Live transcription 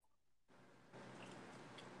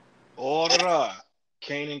Order.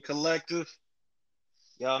 Canaan Collective.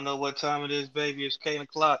 Y'all know what time it is, baby. It's Kane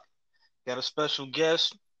o'clock. Got a special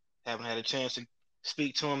guest. Haven't had a chance to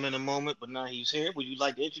speak to him in a moment, but now he's here. Would you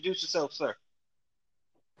like to introduce yourself, sir?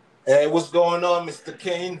 Hey, what's going on, Mr.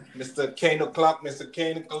 Kane? Mr. Kane o'clock, Mr.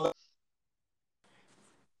 Kane o'clock.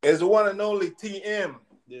 It's the one and only TM,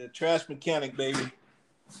 the trash mechanic, baby.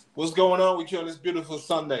 What's going on with you on this beautiful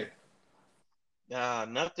Sunday?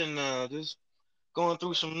 Nothing. Just going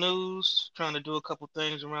through some news, trying to do a couple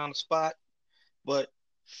things around the spot. But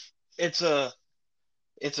it's a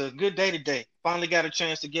it's a good day today. Finally got a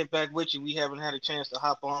chance to get back with you. We haven't had a chance to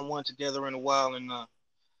hop on one together in a while, and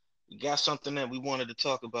we got something that we wanted to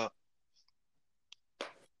talk about.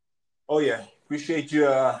 Oh yeah, appreciate you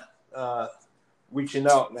uh, reaching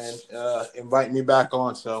out, man. Inviting me back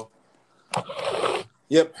on. So,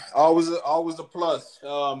 yep, always a plus.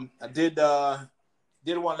 I did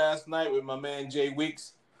one last night with my man Jay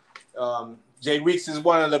Weeks. Jay Weeks is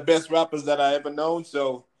one of the best rappers that I ever known.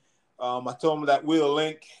 So I told him that we'll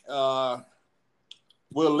link all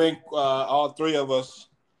three of us,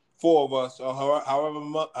 four of us, or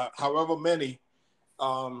however many,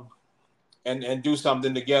 um, and do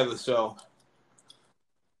something together. So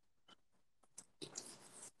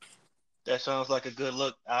That sounds like a good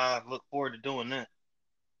look. I look forward to doing that.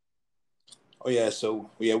 oh yeah, so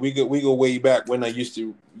yeah, we go way back when I used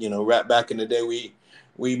to rap back in the day.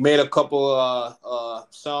 We made a couple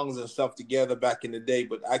songs and stuff together back in the day,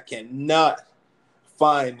 but I cannot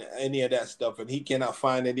find any of that stuff, and he cannot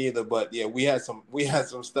find it either. But yeah, we had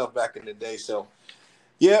some stuff back in the day. So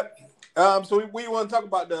yep. So we want to talk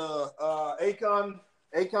about the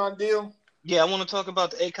Akon deal. Yeah, I want to talk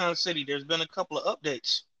about the Akon City. There's been a couple of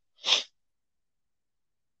updates.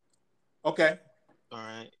 Okay. All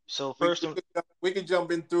right. So We first, we could, we can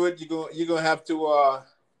jump in through it. You're gonna have to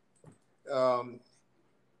um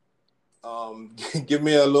give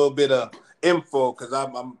me a little bit of info because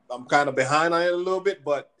I'm kind of behind on it a little bit,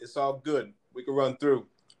 but it's all good. We can run through.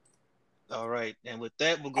 all right, and with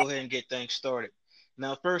that, we'll go ahead and get things started.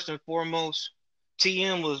 Now, first and foremost,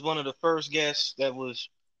 TM was one of the first guests that was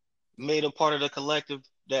made a part of the collective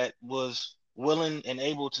that was willing and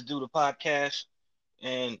able to do the podcast.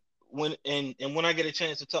 And when I get a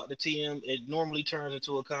chance to talk to TM, it normally turns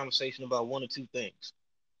into a conversation about one or two things.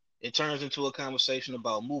 It turns into a conversation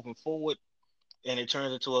about moving forward, and it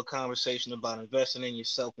turns into a conversation about investing in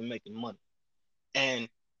yourself and making money. And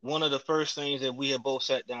one of the first things that we had both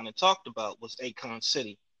sat down and talked about was Akon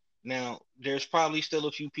City. Now, there's probably still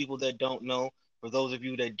a few people that don't know. For those of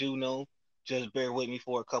you that do know, just bear with me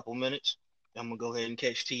for a couple minutes. I'm gonna go ahead and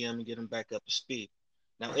catch TM and get him back up to speed.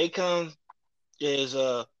 Now, Akon is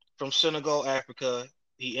from Senegal, Africa.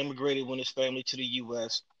 He immigrated with his family to the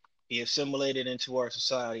U.S. He assimilated into our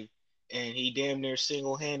society, and he damn near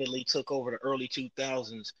single-handedly took over the early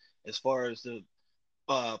 2000s as far as the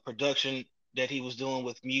production that he was doing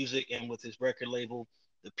with music and with his record label,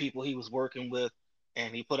 the people he was working with,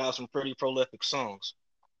 and he put out some pretty prolific songs.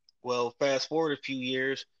 Well, fast forward a few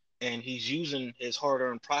years, and he's using his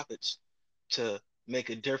hard-earned profits to make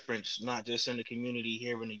a difference, not just in the community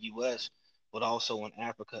here in the U.S., but also in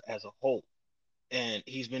Africa as a whole. And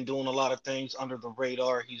he's been doing a lot of things under the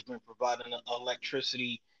radar. He's been providing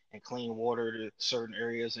electricity and clean water to certain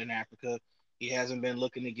areas in Africa. He hasn't been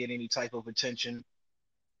looking to get any type of attention.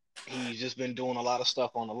 He's just been doing a lot of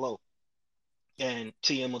stuff on the low. And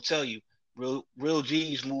TM will tell you, real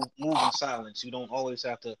G's move in silence. You don't always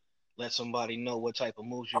have to let somebody know what type of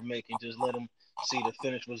moves you're making. Just let them see the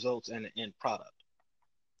finished results and the end product.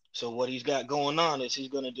 So what he's got going on is he's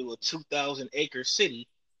going to do a 2,000-acre city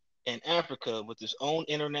in Africa with his own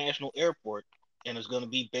international airport, and it's going to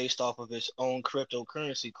be based off of his own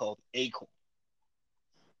cryptocurrency called Acorn.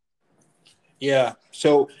 Yeah.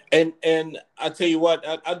 So and I tell you what,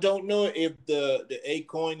 I don't know if the A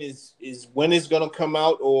coin is when it's gonna come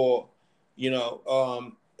out or you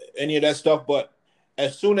know any of that stuff, but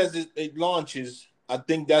as soon as it launches, I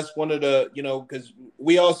think that's one of the because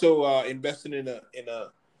we also invested in a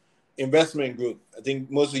investment group. I think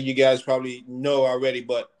most of you guys probably know already,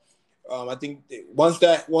 but I think once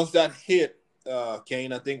that hit,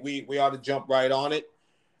 Kane, I think we ought to jump right on it.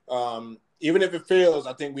 Even if it fails,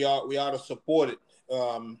 I think we ought to support it.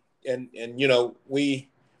 And we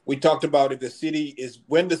talked about if the city is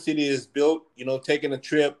when the city is built, taking a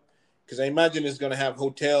trip because I imagine it's going to have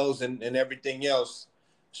hotels and everything else.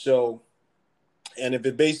 So, and if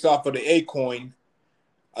it's based off of the A coin,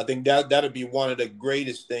 I think that'd be one of the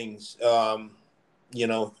greatest things, you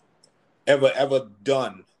know, ever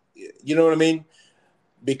done. You know what I mean?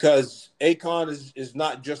 Because Akon is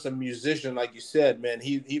not just a musician, like you said, man.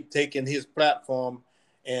 He taken his platform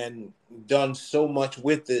and done so much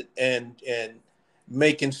with it, and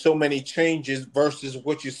making so many changes versus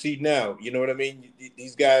what you see now. You know what I mean?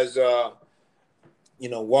 These guys,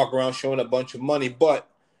 walk around showing a bunch of money, but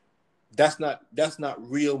that's not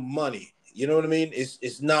real money. You know what I mean?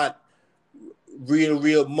 It's not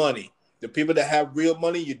real money. The people that have real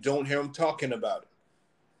money, you don't hear them talking about it.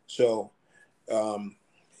 So, um,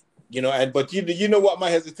 but you know what my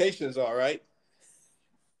hesitations are, right?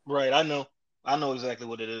 Right. I know exactly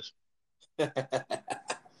what it is.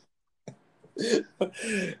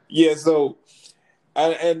 Yeah. So,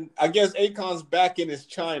 and I guess Akon's back in is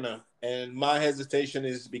China, and my hesitation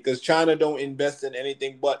is because China don't invest in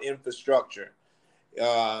anything but infrastructure.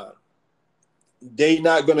 Uh, they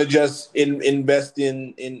not gonna just invest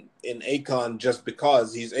in Akon just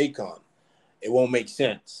because he's Akon. It won't make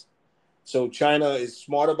sense. So China is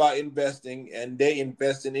smart about investing, and they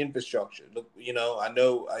invest in infrastructure. Look, I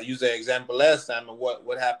know I used that example last time of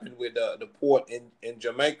what happened with the port in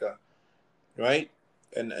Jamaica, right?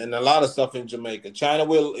 And a lot of stuff in Jamaica. China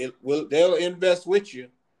they'll invest with you,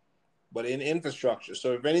 but in infrastructure.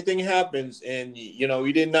 So if anything happens, and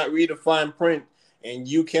you did not read the fine print, and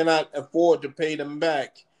you cannot afford to pay them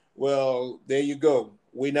back, well, there you go.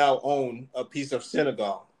 We now own a piece of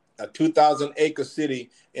Senegal, a 2,000-acre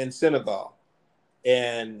city in Senegal,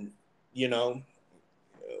 and you know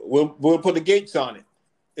we'll put the gates on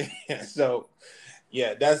it. So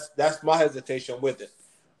yeah, that's my hesitation with it.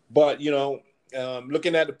 But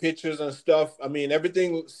looking at the pictures and stuff, I mean,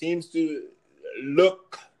 everything seems to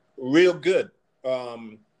look real good.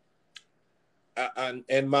 Um,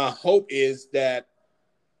 and my hope is that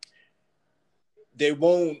they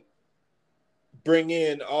won't bring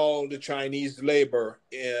in all the Chinese labor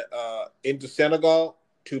into Senegal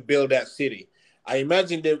to build that city. I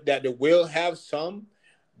imagine that they will have some,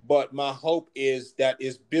 but my hope is that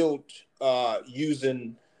it's built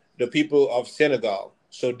using the people of Senegal,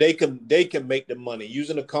 so they can make the money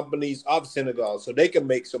using the companies of Senegal, so they can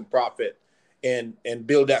make some profit and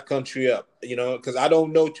build that country up. Because I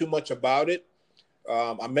don't know too much about it.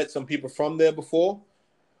 I met some people from there before,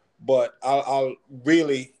 but I'll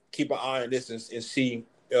really keep an eye on this and see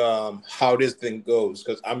how this thing goes,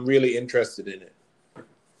 because I'm really interested in it.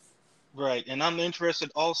 Right. And I'm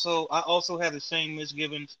interested also. I also have the same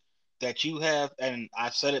misgivings that you have, and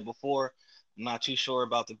I've said it before. I'm not too sure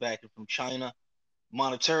about the backing from China.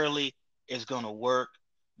 Monetarily, it's gonna work.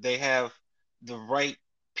 They have the right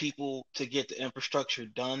people to get the infrastructure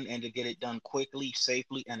done and to get it done quickly,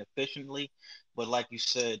 safely, and efficiently. But like you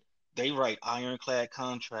said, they write ironclad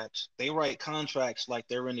contracts. They write contracts like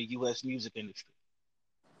they're in the U.S. music industry.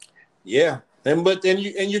 Yeah, and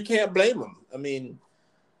you can't blame them. I mean,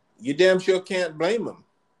 you damn sure can't blame them.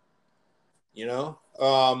 You know,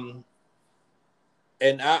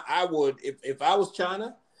 and I would, if I was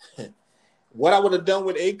China, what I would have done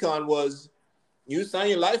with Akon was you sign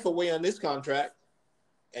your life away on this contract,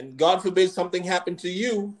 and God forbid something happened to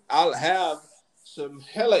you, I'll have some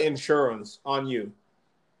hella insurance on you.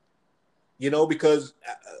 Because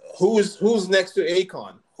who's next to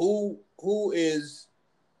Akon? Who is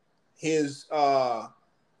his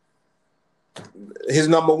his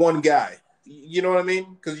number one guy? You know what I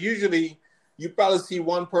mean? Because usually you probably see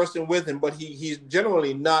one person with him, but he's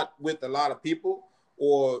generally not with a lot of people.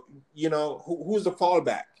 Or who's the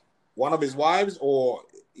fallback? One of his wives, or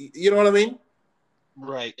you know what I mean?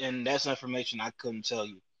 Right. And that's information I couldn't tell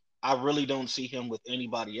you. I really don't see him with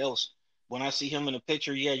anybody else. When I see him in a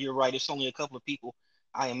picture, yeah, you're right. It's only a couple of people.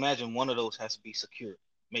 I imagine one of those has to be secure,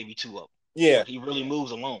 maybe two of them. Yeah. But he really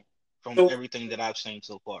moves alone from So everything that I've seen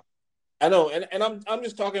so far. I know, and I'm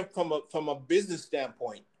just talking from a business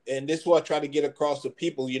standpoint, and this is what I try to get across to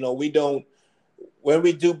people. We don't, when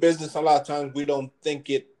we do business, a lot of times we don't think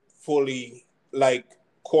it fully like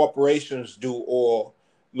corporations do, or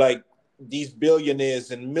like these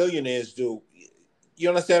billionaires and millionaires do. You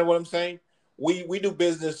understand what I'm saying? We do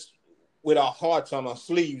business with our hearts on our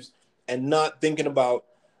sleeves and not thinking about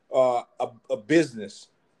a business.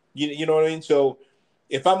 You know what I mean? So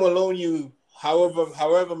if I'm gonna loan you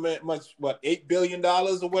however much, what, $8 billion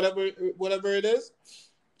or whatever it is,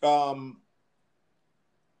 um,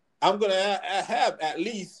 I'm gonna have at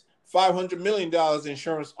least $500 million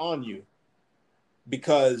insurance on you,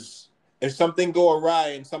 because if something go awry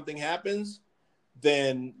and something happens,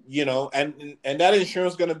 then and that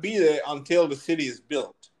insurance is going to be there until the city is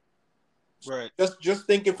built. Right. Just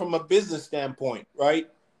thinking from a business standpoint, right?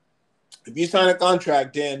 If you sign a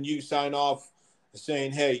contract, then you sign off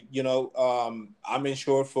saying, hey, I'm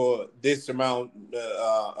insured for this amount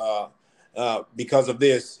because of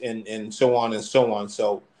this, and so on and so on.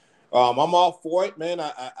 So I'm all for it, man.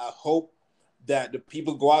 I hope that the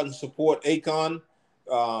people go out and support Akon.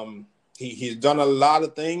 He's done a lot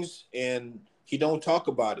of things, and he don't talk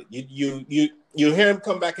about it. You hear him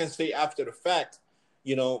come back and say after the fact,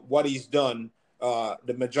 what he's done.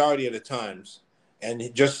 The majority of the times, and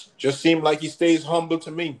it just seemed like he stays humble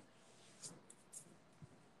to me.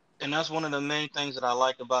 And that's one of the main things that I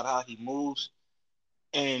like about how he moves.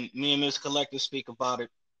 And me and Miss Collective speak about it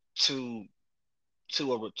to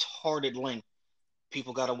to a retarded length.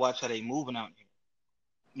 People got to watch how they moving out here.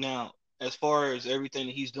 Now, as far as everything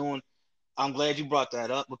that he's doing, I'm glad you brought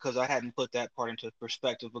that up because I hadn't put that part into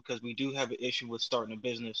perspective because we do have an issue with starting a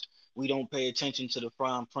business. We don't pay attention to the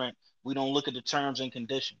fine print. We don't look at the terms and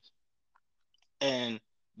conditions. And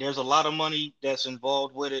there's a lot of money that's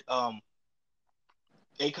involved with it. Akon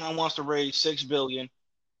wants to raise 6 billion,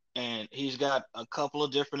 and he's got a couple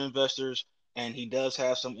of different investors, and he does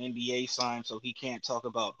have some NDA signed, so he can't talk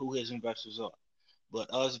about who his investors are. But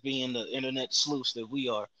us being the internet sleuths that we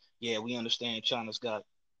are, yeah, we understand China's got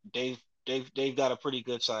they've got a pretty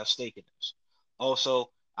good sized stake in this. Also,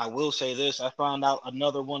 I will say this: I found out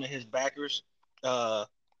another one of his backers, uh,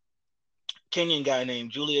 Kenyan guy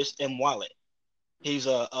named Julius M. Wallet. He's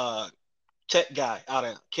a tech guy out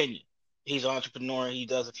of Kenya. He's an entrepreneur. He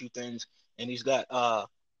does a few things, and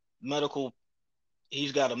medical.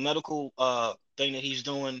 He's got a medical thing that he's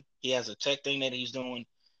doing. He has a tech thing that he's doing,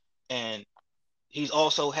 and he's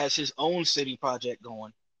also has his own city project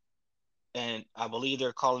going. And I believe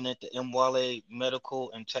they're calling it the Mwale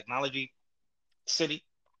Medical and Technology City.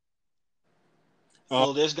 Uh,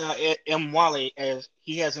 Well, this guy Mwale, as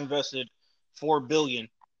he has invested 4 billion,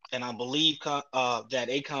 and I believe that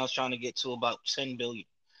Akon's trying to get to about 10 billion.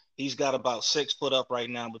 He's got about 6 put up right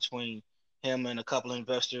now between him and a couple of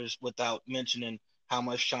investors, without mentioning how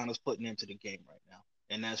much China's putting into the game right now.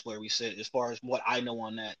 And that's where we sit as far as what I know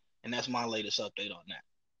on that. And that's my latest update on that.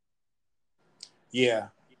 yeah,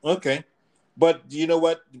 okay, but you know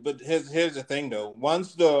what? But here's the thing though.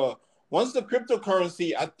 Once the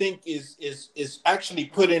cryptocurrency, I think is actually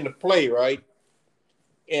put into play, right?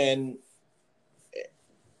 And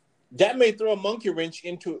that may throw a monkey wrench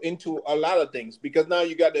into a lot of things because now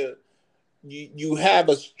you have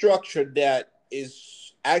a structure that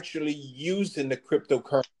is actually used in the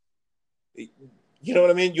cryptocurrency. You know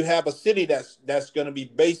what I mean? You have a city that's going to be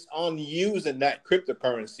based on using that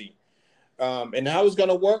cryptocurrency. And how it's going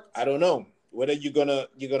to work, I don't know. Whether you're gonna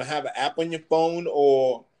have an app on your phone,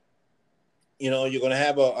 or you're gonna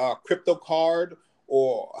have a crypto card,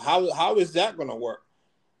 or how is that going to work?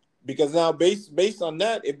 Because now based on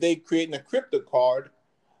that, if they creating a crypto card,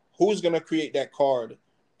 who's going to create that card,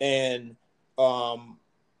 and um,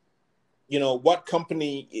 what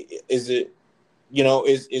company is it?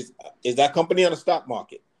 Is that company on the stock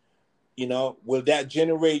market? Will that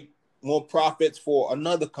generate more profits for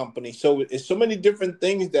another company? So it's so many different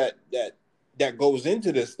things that goes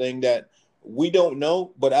into this thing that we don't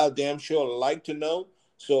know, but I damn sure like to know.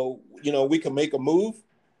 So we can make a move,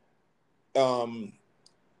 um,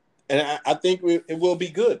 and I think it will be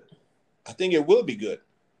good. I think it will be good.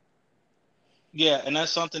 Yeah, and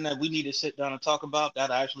that's something that we need to sit down and talk about.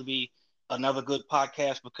 That'd actually be another good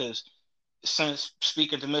podcast because since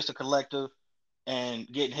speaking to Mr. Collective and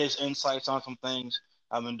getting his insights on some things,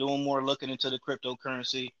 I've been doing more looking into the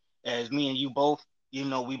cryptocurrency. As me and you both,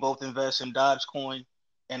 we both invest in Dogecoin,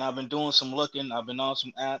 and I've been doing some looking. I've been on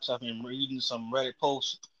some apps. I've been reading some Reddit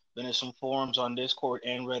posts, been in some forums on Discord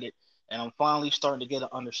and Reddit, and I'm finally starting to get an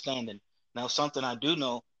understanding. Now, something I do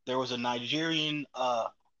know, there was a Nigerian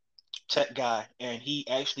tech guy, and he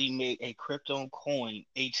actually made a crypto coin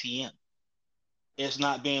ATM. It's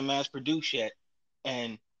not being mass produced yet,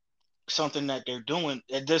 and something that they're doing.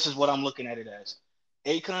 And this is what I'm looking at it as.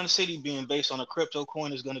 Akon City being based on a crypto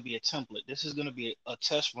coin is going to be a template. This is going to be a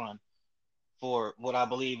test run for what I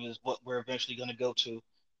believe is what we're eventually going to go to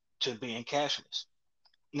being cashless.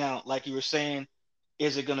 Now, like you were saying,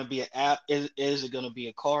 is it going to be an app? Is it going to be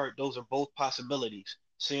a card? Those are both possibilities.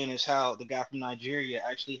 Seeing as how the guy from Nigeria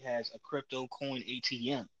actually has a crypto coin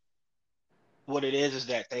ATM. What it is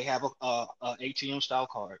that they have a ATM style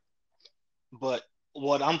card, but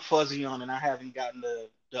what I'm fuzzy on and I haven't gotten the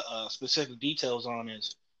specific details on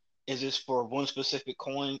is this for one specific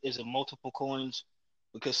coin? Is it multiple coins?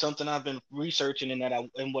 Because something I've been researching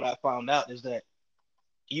and what I found out is that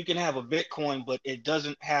you can have a Bitcoin, but it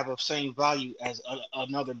doesn't have the same value as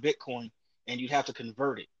another Bitcoin, and you'd have to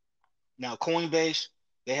convert it. Now, Coinbase,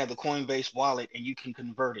 they have the Coinbase wallet, and you can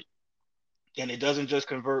convert it, and it doesn't just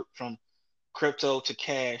convert from crypto to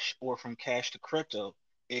cash or from cash to crypto.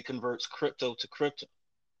 It converts crypto to crypto.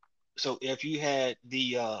 So if you had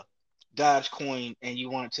the Dogecoin and you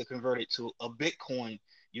wanted to convert it to a Bitcoin,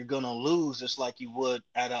 you're gonna lose just like you would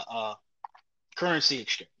at a currency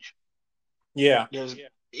exchange. Yeah. There's yeah,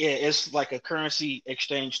 it's like a currency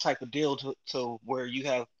exchange type of deal to where you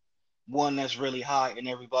have one that's really high and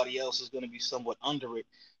everybody else is going to be somewhat under it.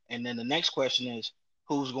 And then the next question is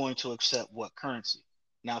who's going to accept what currency?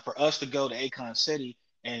 Now, for us to go to Acon City,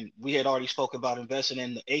 and we had already spoke about investing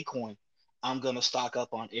in the Acoin, I'm going to stock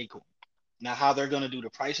up on Acoin. Now, how they're going to do the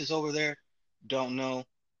prices over there, don't know.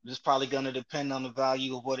 This is probably going to depend on the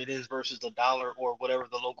value of what it is versus the dollar or whatever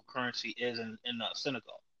the local currency is in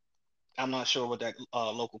Senegal. I'm not sure what that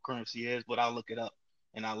local currency is, but I'll look it up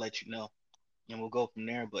and I'll let you know, and we'll go from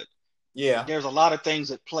there. But Yeah. there's a lot of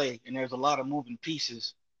things at play and there's a lot of moving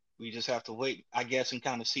pieces. We just have to wait, I guess, and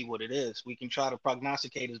kind of see what it is. We can try to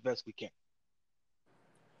prognosticate as best we can.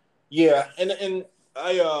 Yeah. And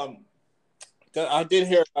I did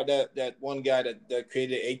hear about that one guy that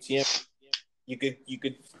created ATM. You could you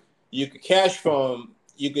could you could cash from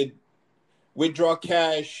you could withdraw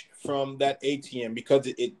cash from that ATM because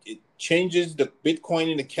it changes the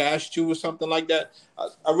Bitcoin into cash too or something like that.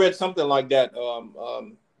 I read something like that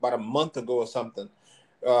about a month ago or something,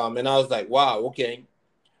 and I was like, wow, okay.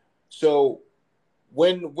 So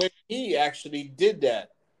when he actually did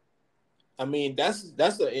that, I mean that's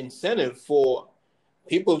an incentive for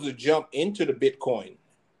people to jump into the Bitcoin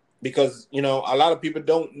because a lot of people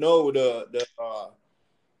don't know the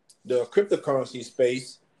cryptocurrency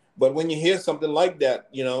space, but when you hear something like that,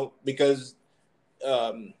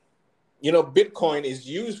 um, Bitcoin is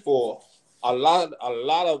used for a lot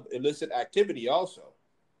of illicit activity also,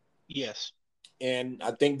 Yes. and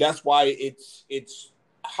I think that's why it's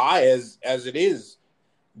high as it is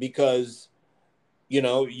because you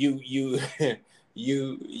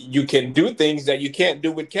you can do things that you can't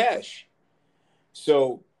do with cash.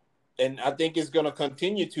 So, and I think it's going to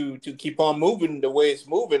continue to keep on moving the way it's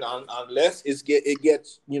moving unless it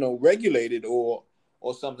gets regulated or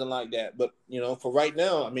something like that. But for right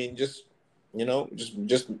now, I mean, just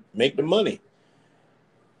make the money.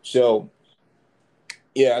 So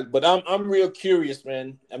yeah, but I'm real curious,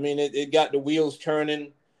 man. I mean, it got the wheels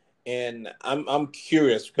turning, and I'm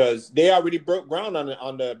curious because they already broke ground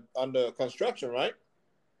on the construction, right?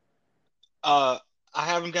 Uh, I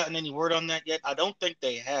haven't gotten any word on that yet. I don't think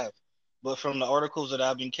they have, but from the articles that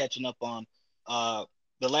I've been catching up on, uh,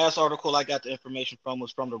 the last article I got the information from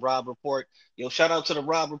was from the Rob Report. Yo, shout out to the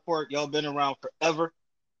Rob Report. Y'all been around forever,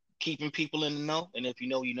 keeping people in the know, and if you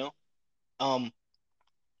know, you know. Um,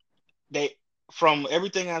 they from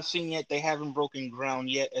everything I've seen yet, they haven't broken ground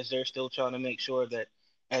yet, as they're still trying to make sure that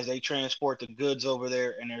as they transport the goods over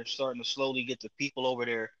there and they're starting to slowly get the people over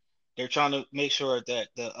there, they're trying to make sure that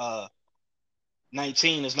the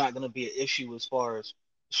 19 is not going to be an issue as far as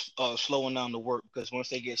slowing down the work because once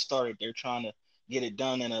they get started, they're trying to get it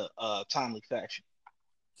done in a timely fashion.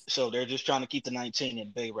 So they're just trying to keep the 19 in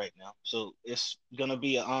bay right now. So it's going to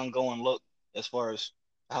be an ongoing look as far as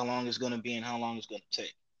how long it's going to be and how long it's going to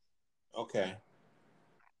take. Okay.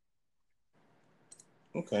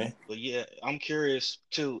 Okay. But yeah, I'm curious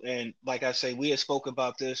too. And like I say, we had spoke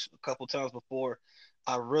about this a couple times before.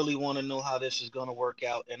 I really want to know how this is going to work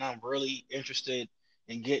out, and I'm really interested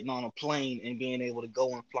in getting on a plane and being able to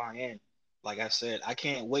go and fly in. Like I said, I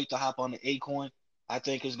can't wait to hop on the Acoin. I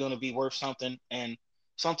think it's going to be worth something. And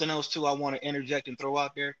something else too, I want to interject and throw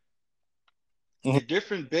out there: Mhm. the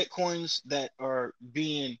different bitcoins that are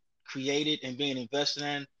being created and being invested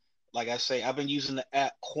in. Like I say, I've been using the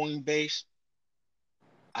app Coinbase.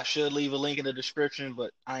 I should leave a link in the description,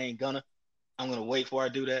 but I ain't gonna. I'm gonna wait before I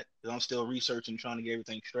do that because I'm still researching, trying to get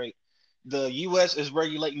everything straight. The U.S. is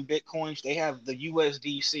regulating bitcoins. They have the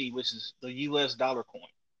USDC, which is the U.S. dollar coin,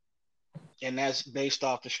 and that's based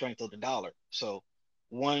off the strength of the dollar. So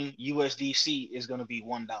one USDC is gonna be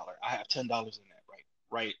 $1. I have $10 in that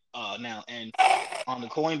right now, and on the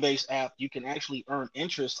Coinbase app, you can actually earn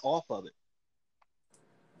interest off of it.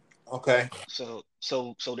 Okay. So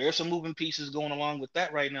there's some moving pieces going along with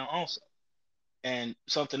that right now also. And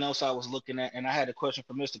something else I was looking at, and I had a question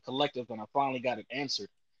for Mr. Collective, and I finally got it answered.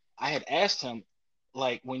 I had asked him,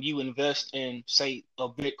 like, when you invest in, say, a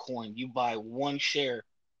Bitcoin, you buy one share,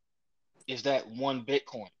 is that one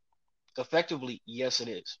Bitcoin? Effectively, yes, it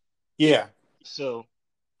is. Yeah. So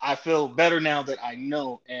I feel better now that I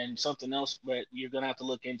know. And something else that you're gonna have to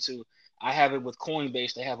look into, I have it with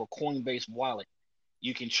Coinbase. They have a Coinbase wallet.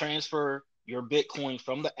 You can transfer your Bitcoin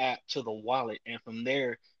from the app to the wallet, and from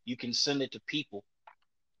there you can send it to people.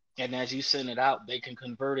 And as you send it out, they can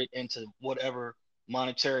convert it into whatever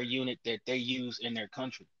monetary unit that they use in their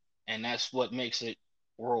country. And that's what makes it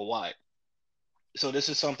worldwide. So this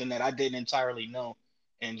is something that I didn't entirely know.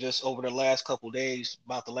 And just over the last couple days,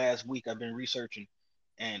 about the last week, I've been researching.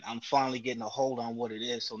 and I'm finally getting a hold on what it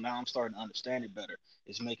is. So now I'm starting to understand it better.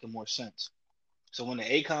 It's making more sense. So when the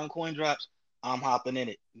Akon coin drops, I'm hopping in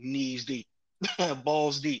it knees deep,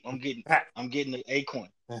 balls deep. I'm getting the A coin,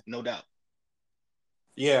 no doubt.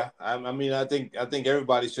 Yeah, I mean, I think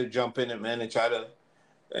everybody should jump in it, man, and try to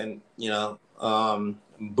and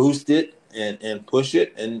boost it and push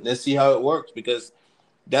it, and let's see how it works because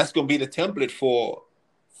that's gonna be the template for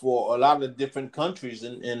a lot of different countries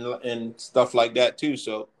and stuff like that too.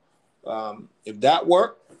 So if that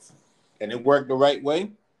worked and it worked the right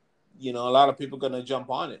way, a lot of people are gonna jump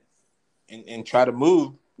on it and try to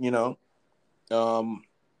move, um,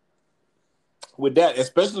 with that,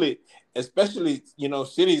 especially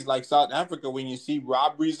cities like South Africa when you see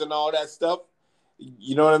robberies and all that stuff.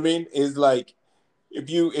 You know what I mean? Is like if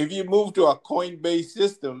you move to a coin based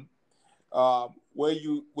system where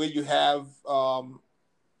you have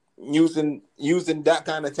using that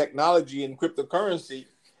kind of technology and cryptocurrency,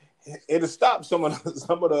 it'll stop some of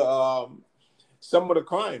the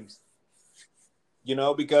crimes.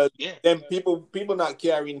 Because Yeah, then people not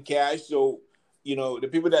carrying cash, so the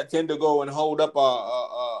people that tend to go and hold up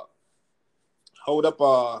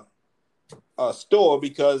a store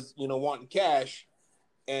because wanting cash,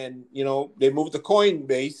 and they move to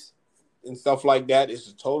Coinbase and stuff like that. It's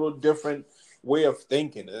a total different way of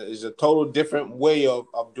thinking. It's a total different way of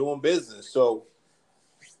doing business. So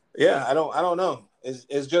yeah, I don't know.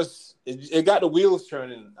 It's just it got the wheels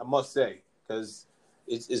turning, I must say, because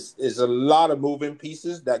it's a lot of moving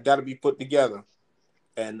pieces that got to be put together,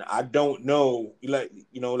 and I don't know like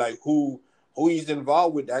who he's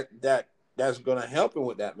involved with that's gonna help him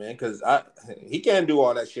with that, man, because he can't do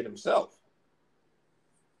all that shit himself.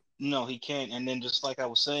 no, he can't. And then just like I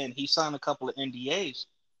was saying, he signed a couple of NDAs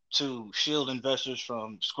to shield investors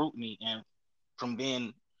from scrutiny and from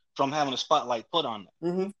being from having a spotlight put on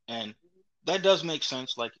them. Mm-hmm. And that does make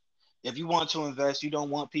sense. Like if you want to invest, you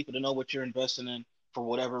don't want people to know what you're investing in for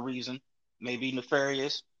whatever reason. Maybe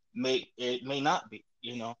nefarious, may not be.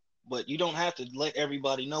 But you don't have to let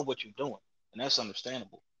everybody know what you're doing. And that's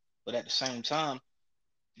understandable. But at the same time,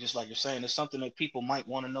 just like you're saying, it's something that people might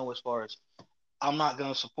want to know as far as I'm not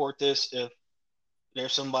gonna support this if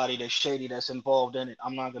there's somebody that's shady that's involved in it.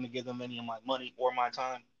 I'm not gonna give them any of my money or my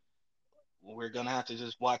time. We're gonna have to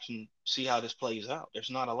just watch and see how this plays out. There's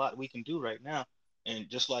not a lot we can do right now. And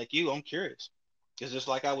just like you, I'm curious. It's just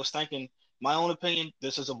like I was thinking, my own opinion,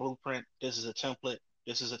 this is a blueprint, this is a template,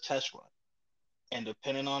 this is a test run. And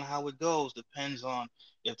depending on how it goes, depends on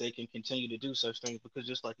if they can continue to do such things. Because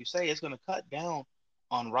just like you say, it's gonna cut down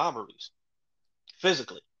on robberies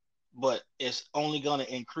physically, but it's only gonna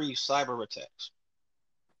increase cyber attacks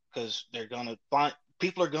because they're gonna find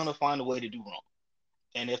people are gonna find a way to do wrong.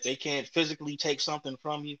 And if they can't physically take something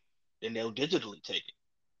from you, then they'll digitally take it.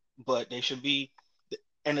 But they should be.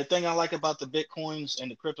 And the thing I like about the bitcoins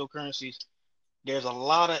and the cryptocurrencies, there's a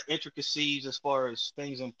lot of intricacies as far as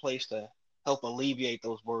things in place to help alleviate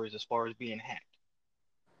those worries as far as being hacked.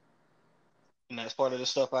 And that's part of the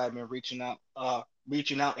stuff I've been reaching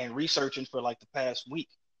out and researching for like the past week.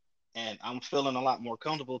 And I'm feeling a lot more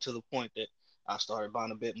comfortable to the point that I started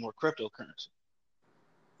buying a bit more cryptocurrency.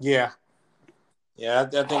 Yeah, yeah, I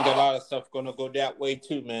think a lot of stuff gonna go that way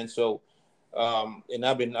too, man. So, and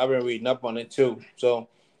I've been reading up on it too. So,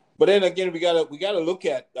 but then again, we gotta look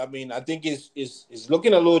at. I mean, I think it's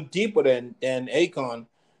looking a little deeper than Acon,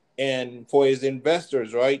 and for his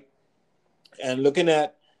investors, right? And looking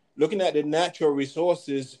at the natural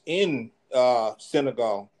resources in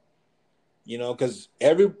Senegal, because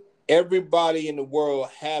everybody in the world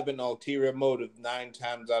have an ulterior motive 9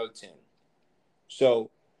 times out of 10.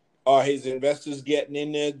 So are his investors getting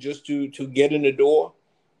in there just to get in the door,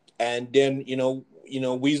 and then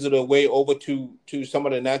weasel their way over to some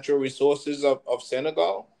of the natural resources of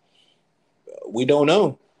Senegal? We don't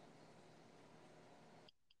know.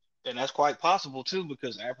 And that's quite possible too,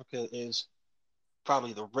 because Africa is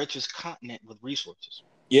probably the richest continent with resources.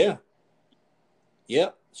 Yeah, yeah.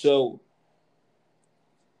 So,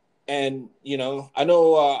 and I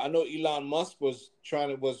know Elon Musk was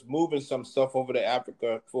moving some stuff over to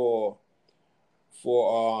Africa for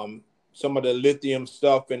some of the lithium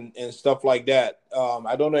stuff and stuff like that.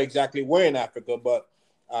 I don't know exactly where in Africa, but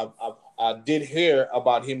I did hear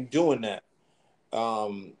about him doing that.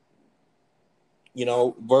 Um,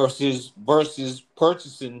 versus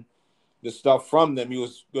purchasing the stuff from them. He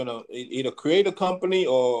was gonna either create a company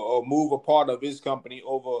or move a part of his company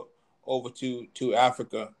over to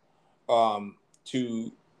Africa, um,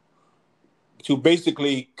 to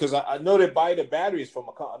basically, because I know they buy the batteries from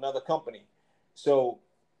another company. So,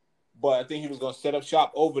 but I think he was going to set up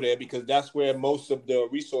shop over there because that's where most of the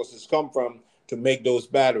resources come from to make those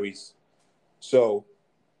batteries. So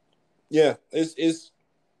yeah, it's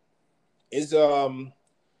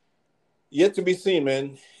yet to be seen,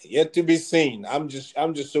 man. Yet to be seen. I'm just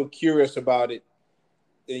so curious about it,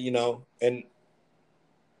 And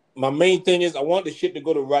my main thing is I want the shit to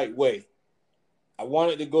go the right way. I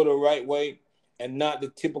want it to go the right way and not the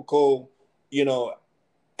typical, you know,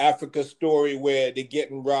 Africa story where they're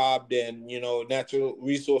getting robbed and natural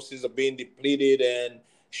resources are being depleted and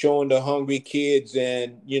showing the hungry kids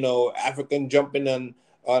and African jumping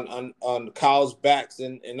on cows' backs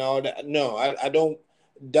and all that. No, I don't.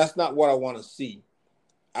 That's not what I want to see.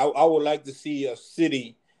 I would like to see a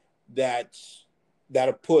city that's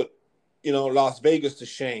that'll put Las Vegas to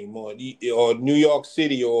shame or New York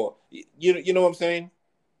City or you know what I'm saying?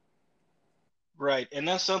 Right. And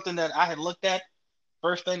that's something that I had looked at.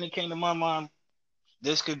 First thing that came to my mind,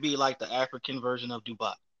 this could be like the African version of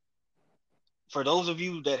Dubai. For those of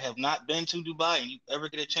you that have not been to Dubai and you ever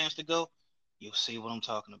get a chance to go, you'll see what I'm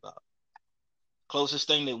talking about. Closest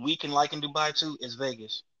thing that we can liken Dubai to is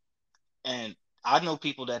Vegas. And I know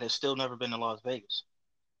people that have still never been to Las Vegas.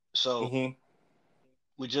 So Mm-hmm.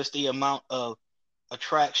 with just the amount of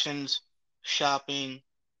attractions, shopping,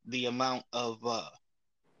 the amount of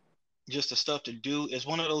just the stuff to do, is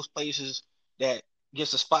one of those places that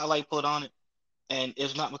gets a spotlight put on it, and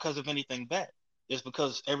it's not because of anything bad. It's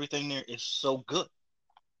because everything there is so good,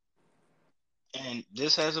 and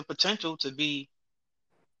this has a potential to be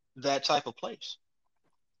that type of place.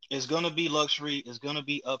 It's gonna be luxury, it's gonna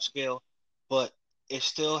be upscale, but it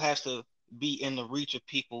still has to be in the reach of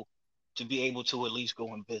people to be able to at least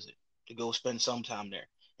go and visit, to go spend some time there.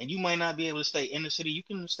 And you might not be able to stay in the city. You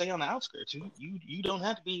can stay on the outskirts. You don't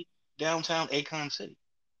have to be downtown Akon City.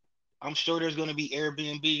 I'm sure there's going to be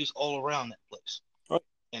Airbnbs all around that place,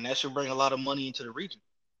 and that should bring a lot of money into the region.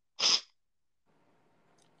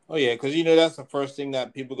 Oh yeah, because that's the first thing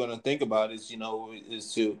that people are gonna think about is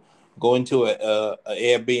to go into a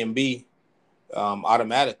Airbnb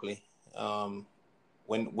automatically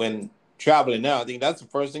when traveling now. I think that's the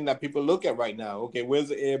first thing that people look at right now. Okay, where's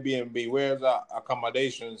the Airbnb? Where's our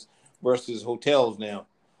accommodations versus hotels now?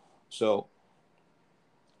 So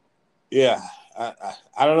yeah,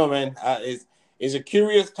 I don't know, man. It's a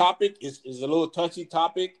curious topic. It's a little touchy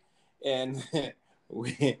topic, and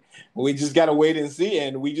we just gotta wait and see,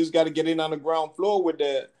 and we just gotta get in on the ground floor with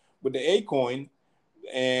the A coin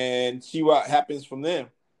and see what happens from there.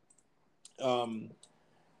 Um,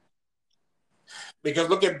 because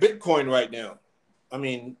look at Bitcoin right now. I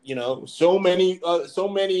mean, so many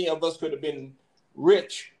of us could have been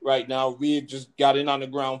rich right now. We just got in on the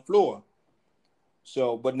ground floor.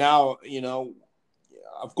 So, but now,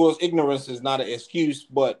 of course, ignorance is not an excuse,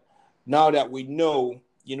 but now that we know,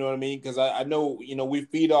 you know what I mean? Because I know, we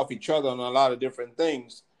feed off each other on a lot of different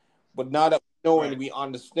things, but now that we know and Right. we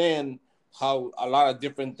understand how a lot of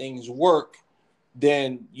different things work,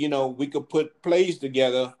 then we could put plays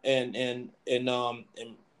together and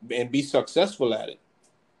be successful at it.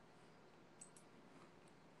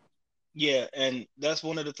 Yeah, and that's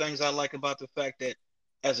one of the things I like about the fact that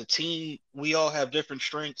as a team, we all have different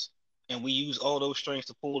strengths, and we use all those strengths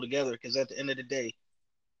to pull together. Because at the end of the day,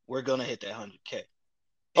 we're gonna hit that 100K.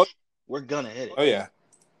 Oh, We're gonna hit it. oh yeah.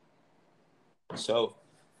 So,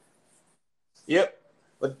 yep.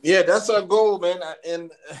 But yeah, that's our goal, man.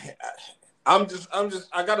 And I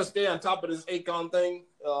gotta stay on top of this Akon thing,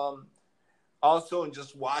 also, and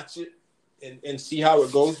just watch it and see how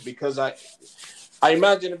it goes because I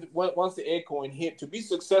imagine once the Acorn hit to be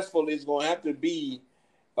successful, it's going to have to be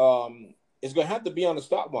on the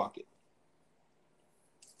stock market.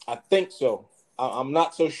 I think so. I'm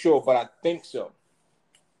not so sure, but I think so.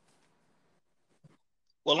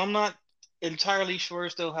 Well, I'm not entirely sure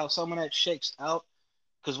still how some of that shakes out,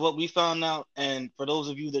 because what we found out, and for those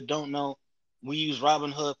of you that don't know, we use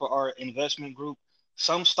Robinhood for our investment group.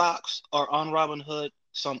 Some stocks are on Robinhood,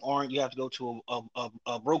 some aren't. You have to go to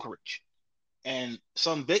a brokerage. And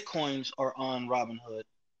some Bitcoins are on Robinhood.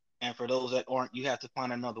 And for those that aren't, you have to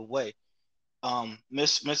find another way.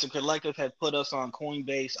 Mr. Collective had put us on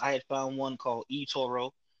Coinbase. I had found one called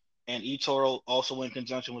eToro, and eToro also in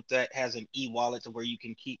conjunction with that has an e-wallet to where you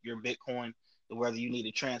can keep your Bitcoin, whether you need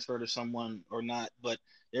to transfer to someone or not. But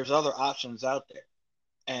there's other options out there,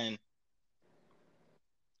 and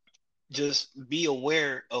just be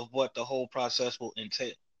aware of what the whole process will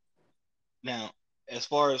entail. Now, as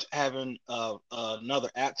far as having another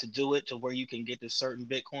app to do it to where you can get to certain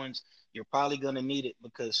Bitcoins, you're probably going to need it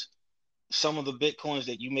because some of the Bitcoins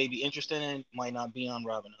that you may be interested in might not be on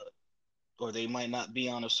Robinhood or they might not be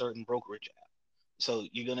on a certain brokerage app. So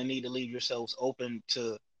you're going to need to leave yourselves open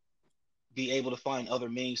to be able to find other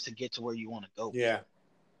means to get to where you want to go. Yeah,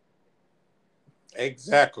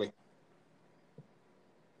 exactly.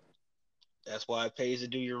 That's why it pays to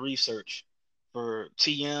do your research. For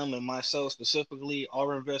TM and myself specifically,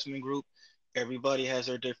 our investment group, everybody has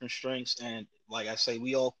their different strengths. And like I say,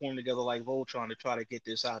 we all form together like Voltron to try to get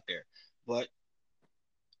this out there. But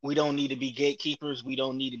we don't need to be gatekeepers. We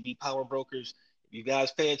don't need to be power brokers. If you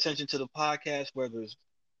guys pay attention to the podcast, whether it's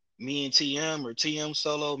me and TM or TM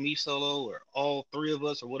solo, me solo, or all three of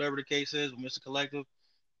us, or whatever the case is with Mr. Collective,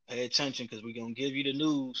 pay attention because we're going to give you the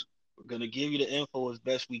news. We're going to give you the info as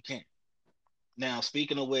best we can. Now,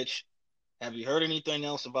 speaking of which, have you heard anything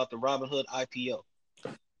else about the Robinhood IPO?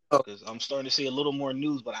 Because I'm starting to see a little more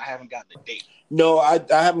news, but I haven't gotten a date. No, I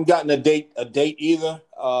haven't gotten a date either.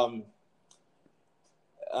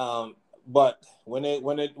 But when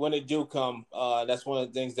it do come, that's one of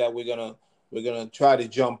the things that we're gonna try to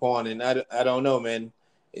jump on. And I don't know, man.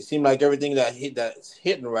 It seems like everything that's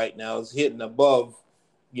hitting right now is hitting above,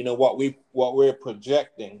 what we're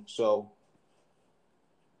projecting. So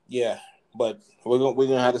yeah, but we're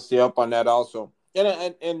gonna have to stay up on that also.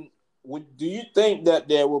 And do you think that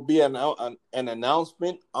there will be an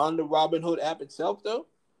announcement on the Robinhood app itself, though?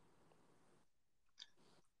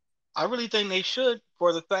 I really think they should,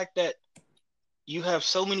 for the fact that you have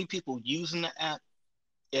so many people using the app.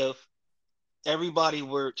 If everybody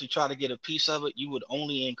were to try to get a piece of it, you would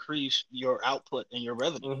only increase your output and your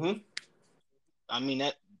revenue. Mm-hmm. I mean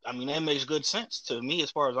that I mean that makes good sense to me as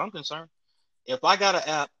far as I'm concerned. If I got an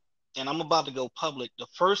app and I'm about to go public, the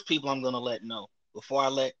first people I'm gonna let know before I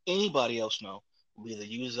let anybody else know will be the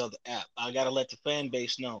users of the app. I gotta let the fan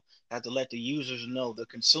base know. I have to let the users know. The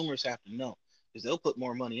consumers have to know because they'll put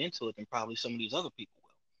more money into it than probably some of these other people will,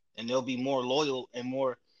 and they'll be more loyal and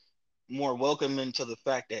more welcoming to the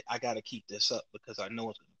fact that I got to keep this up because I know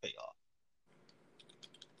it's going to pay off.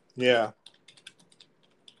 Yeah.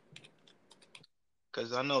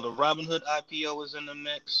 Because I know the Robinhood IPO is in the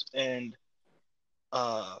mix, and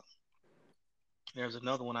uh, there's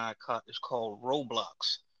another one I caught. It's called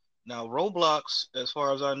Roblox. Now, Roblox, as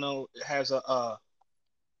far as I know, it has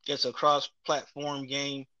it's a cross-platform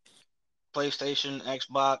game, PlayStation,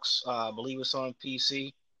 Xbox. I believe it's on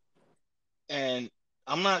PC, and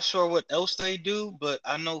I'm not sure what else they do, but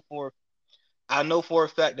I know for a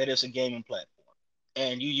fact that it's a gaming platform,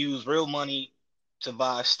 and you use real money to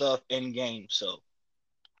buy stuff in game. So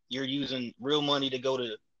you're using real money to go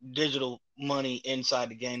to digital money inside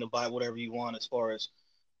the game to buy whatever you want as far as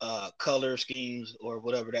color schemes or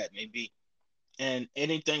whatever that may be. And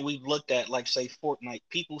anything we've looked at, like say Fortnite,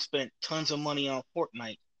 people spent tons of money on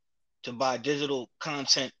Fortnite to buy digital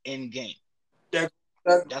content in game. That,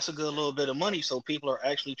 that That's a good little bit of money. So people are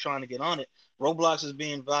actually trying to get on it. Roblox is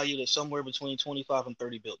being valued at somewhere between 25 and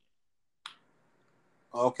 30 billion.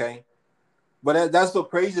 okay. But that's so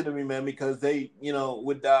crazy to me, man, because they,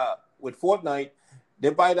 with Fortnite, they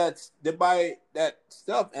buy that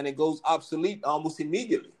stuff and it goes obsolete almost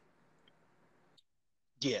immediately.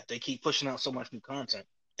 Yeah, they keep pushing out so much new content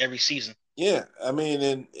every season. Yeah, I mean,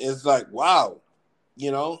 and it's like, wow,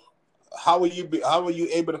 you know, how are you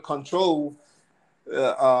able to control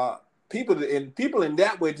people in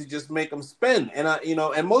that way to just make them spend?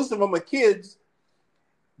 And most of them are kids,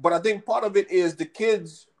 but I think part of it is the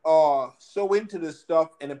kids are so into this stuff,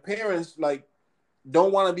 and the parents like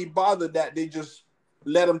don't want to be bothered that they just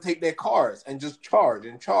let them take their cars and just charge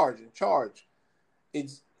and charge and charge.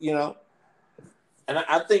 It's and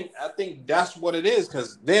I think that's what it is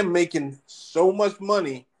because they're making so much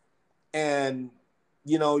money and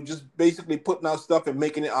just basically putting out stuff and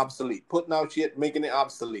making it obsolete, putting out shit, making it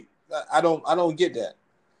obsolete. I don't get that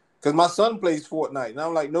because my son plays Fortnite and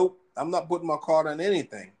I'm like, nope, I'm not putting my card on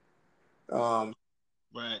anything. Um,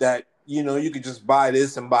 Right. that you could just buy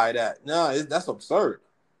this and buy that. No, that's absurd.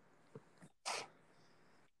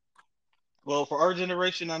 Well, for our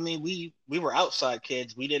generation, I mean, we were outside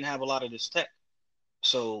kids. We didn't have a lot of this tech,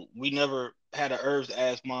 so we never had a urge to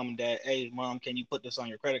ask mom and dad, "Hey, mom, can you put this on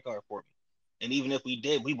your credit card for me?" And even if we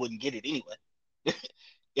did, we wouldn't get it anyway.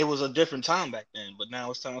 It was a different time back then, but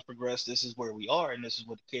now as time's progressed, this is where we are, and this is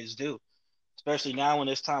what the kids do. Especially now in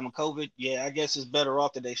this time of COVID. Yeah, I guess it's better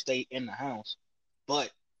off that they stay in the house,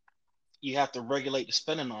 but you have to regulate the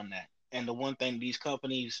spending on that. And the one thing these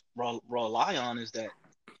companies rely on is that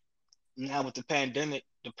now with the pandemic,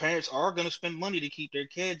 the parents are going to spend money to keep their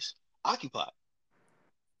kids occupied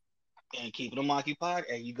and keeping them occupied.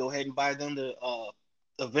 And you go ahead and buy them the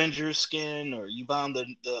Avengers skin, or you buy them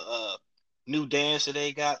the new dance that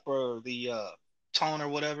they got for the tone or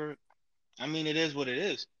whatever. I mean, it is what it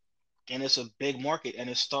is, and it's a big market, and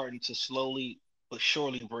it's starting to slowly but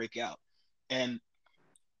surely break out. And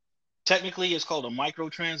Technically, it's called a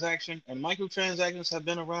microtransaction, and microtransactions have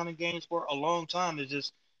been around in games for a long time. It's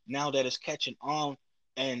just now that it's catching on,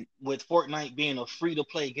 and with Fortnite being a free to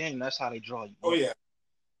play game, that's how they draw you Oh in. yeah.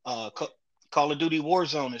 Uh, Call of Duty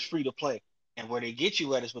Warzone is free to play, and where they get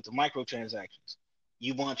you at is with the microtransactions.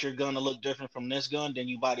 You want your gun to look different from this gun, then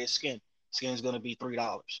you buy this skin. Skin's gonna be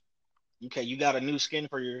 $3. Okay, you got a new skin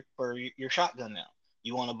for your shotgun now.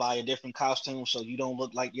 You want to buy a different costume so you don't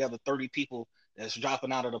look like you have a 30 people that's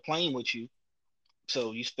dropping out of the plane with you.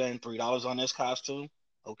 So you spend $3 on this costume,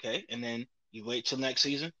 okay, and then you wait till next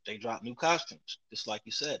season. They drop new costumes, just like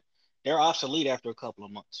you said. They're obsolete after a couple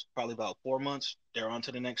of months, probably about 4 months. They're on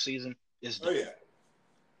to the next season. It's Oh done. yeah.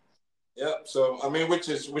 Yep. So I mean, which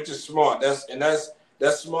is smart. That's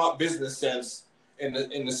smart business sense in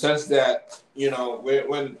the sense that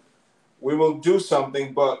when we will do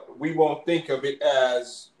something, but we won't think of it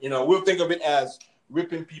as we'll think of it as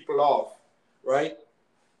ripping people off, right? Right.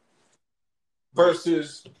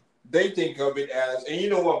 Versus they think of it as, and you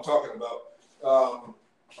know what I'm talking about.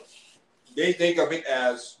 They think of it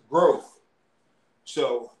as growth.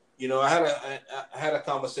 So I had a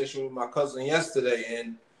conversation with my cousin yesterday,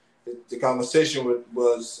 and the conversation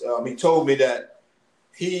was he told me that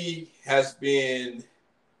he has been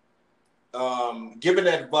giving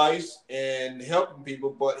advice and helping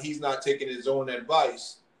people, but he's not taking his own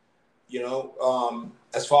advice.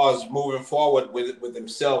 As far as moving forward with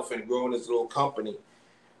himself and growing his little company.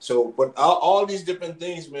 So, but all these different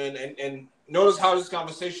things, man, and notice how this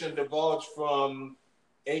conversation divulged from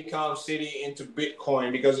Acom City into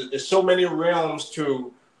Bitcoin because there's so many realms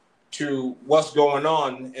to what's going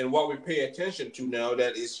on and what we pay attention to now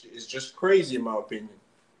that is just crazy in my opinion.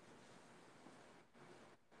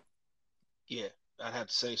 Yeah, I'd have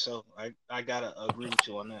to say so. I gotta agree with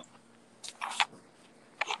you on that.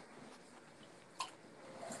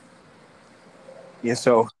 Yeah,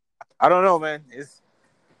 so I don't know, man. It's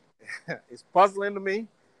it's puzzling to me,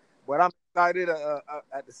 but I'm excited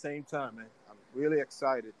at the same time, man. I'm really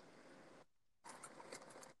excited.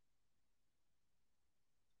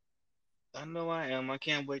 I know I am. I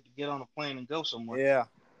can't wait to get on a plane and go somewhere. Yeah.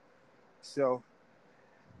 So,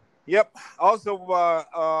 yep. Also,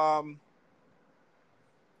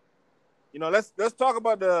 let's talk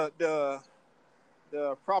about the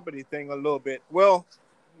property thing a little bit. Well,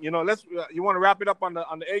 let's you want to wrap it up on the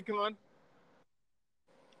Acon?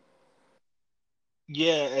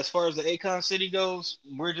 Yeah, as far as the Akon City goes,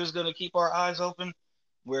 we're just gonna keep our eyes open.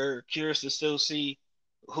 We're curious to still see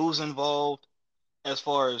who's involved as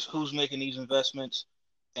far as who's making these investments.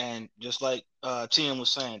 And just like Tim was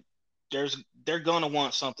saying, there's they're gonna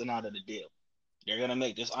want something out of the deal. They're gonna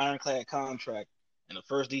make this ironclad contract, and the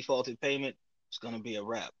first defaulted payment is gonna be a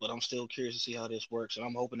wrap. But I'm still curious to see how this works, and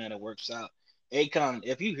I'm hoping that it works out. Akon,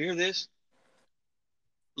 if you hear this,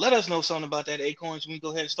 let us know something about that Acorns. We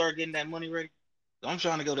go ahead and start getting that money ready. I'm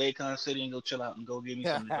trying to go to Akon City and go chill out and go get me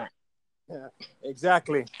something to drink. Yeah,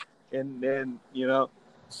 exactly. And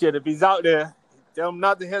shit, if he's out there, tell him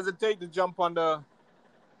not to hesitate to jump on the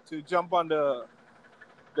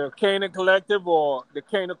Cana Collective or the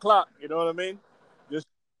Cana Clock. You know what I mean? Just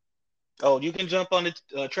Oh, you can jump on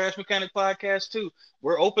the Trash Mechanic podcast too.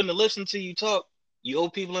 We're open to listen to you talk. You owe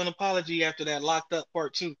people an apology after that locked up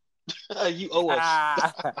part two. You owe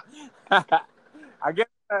us. I guess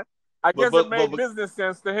I But guess it but but, made but business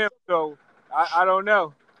sense to him. So I don't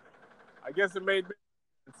know. I guess it made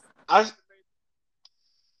business. I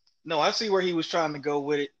no, I see where he was trying to go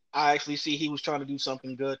with it. I actually see he was trying to do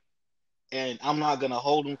something good, and I'm not gonna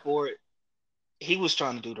hold him for it. He was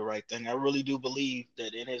trying to do the right thing. I really do believe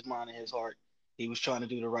that in his mind and his heart, he was trying to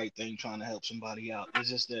do the right thing, trying to help somebody out. It's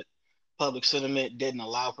just that public sentiment didn't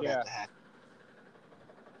allow for that Yeah. to happen.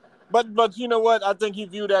 But you know what? I think he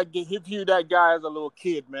viewed that guy as a little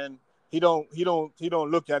kid, man. He don't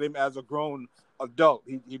look at him as a grown adult.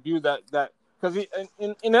 He viewed that because he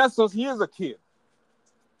in essence he is a kid.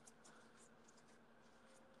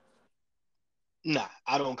 Nah,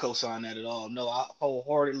 I don't co-sign that at all. No, I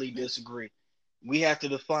wholeheartedly disagree. We have to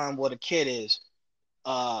define what a kid is.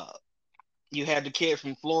 Uh, you had the kid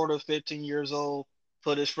from Florida, 15 years old,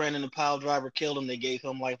 put his friend in the pile driver, killed him. They gave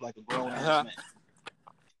him life like a grown ass man.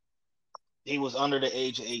 He was under the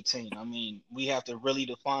age of 18. I mean, we have to really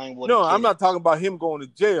define what a No, I'm kid not is. talking about him going to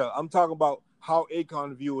jail. I'm talking about how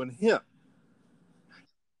Akon viewing him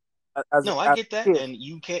as No, I a get that, kid. and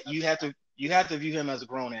you have to view him as a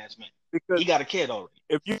grown ass man. Because He got a kid already.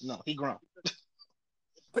 if you No, he grown.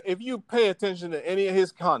 if you pay attention to any of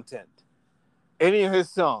his content, any of his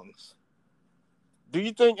songs, do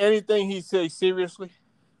you think anything he says seriously?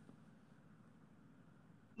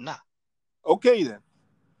 Nah. Okay then.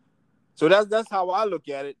 So that's how I look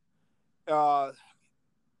at it.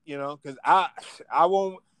 You know, because I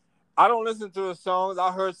don't listen to his songs.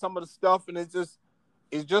 I heard some of the stuff, and it's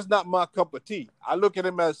just not my cup of tea. I look at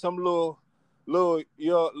him as some little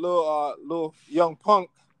young punk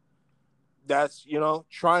that's, you know,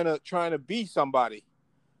 trying to be somebody.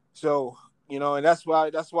 So, you know, and that's why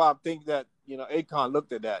I think that, you know, Akon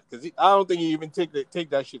looked at that, because I don't think he even take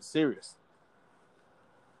that shit serious.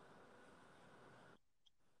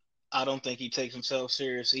 I don't think he takes himself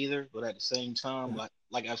serious either. But at the same time,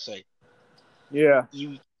 like I say, Yeah,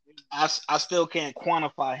 you, I still can't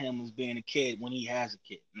quantify him as being a kid when he has a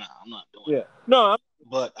kid. Nah, I'm not doing yeah. that. No,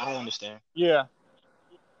 But I understand. yeah.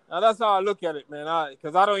 Now that's how I look at it, man.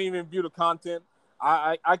 Because I don't even view the content.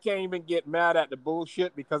 I can't even get mad at the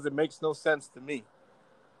bullshit because it makes no sense to me.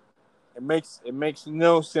 It makes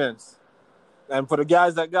no sense. And for the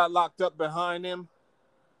guys that got locked up behind him,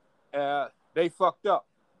 they fucked up.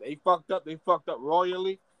 They fucked up. They fucked up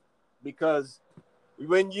royally, because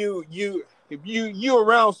when if you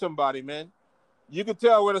around somebody, man, you can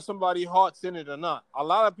tell whether somebody's heart's in it or not. A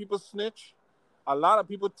lot of people snitch. A lot of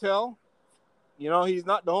people tell. You know, he's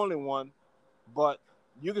not the only one, but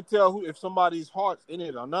you can tell if somebody's heart's in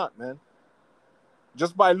it or not, man,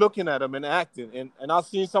 just by looking at them and acting. And I've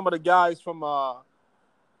seen some of the guys from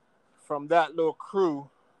that little crew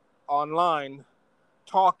online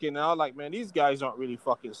talking, and I was like, man, these guys aren't really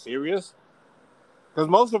fucking serious, because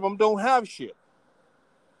most of them don't have shit.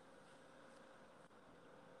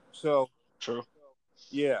 So True.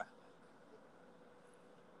 yeah.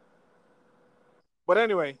 But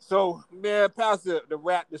anyway, so man, past the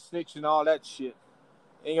rat, the snitch, and all that shit.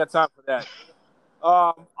 Ain't got time for that.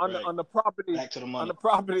 Right. On the property, Back to the on the money.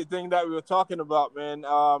 property thing that we were talking about, man.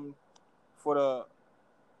 For the,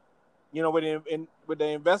 you know, with the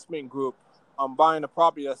investment group, I'm buying a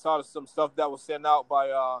property. I saw some stuff that was sent out by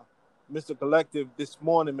Mr. Collective this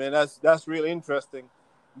morning, man. That's really interesting.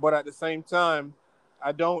 But at the same time,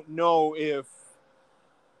 I don't know if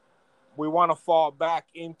we want to fall back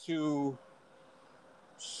into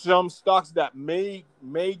some stocks that may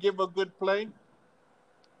give a good play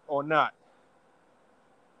or not.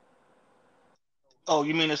 Oh,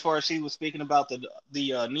 you mean as far as he was speaking about the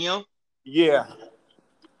Neo? Yeah,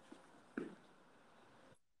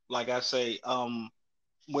 Like I say,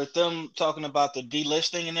 with them talking about the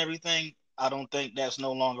delisting and everything, I don't think that's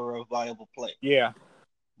no longer a viable play. yeah,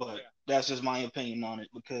 But that's just my opinion on it,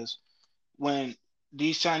 because when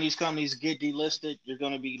these Chinese companies get delisted, you're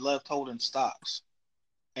going to be left holding stocks.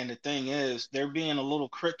 And the thing is, they're being a little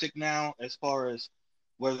cryptic now as far as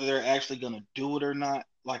whether they're actually going to do it or not.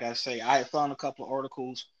 Like I say, I found a couple of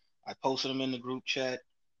articles. I posted them in the group chat.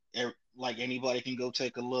 Like anybody can go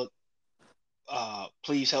take a look.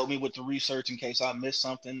 Please help me with the research in case I missed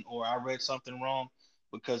something or I read something wrong.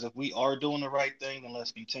 Because if we are doing the right thing, then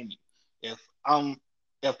let's continue. If I'm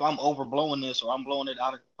if I'm overblowing this or I'm blowing it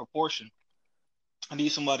out of proportion, I need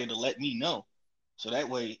somebody to let me know, so that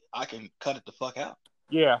way I can cut it the fuck out.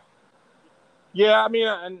 yeah, yeah. I mean,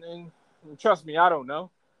 and trust me, I don't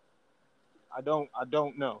know. I don't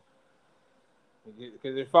know,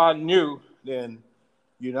 because if I knew, then,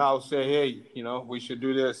 you know, I would say, hey, you know, we should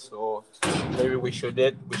do this, or maybe we should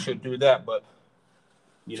do that. But,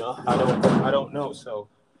 you know, I don't know, so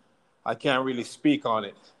I can't really speak on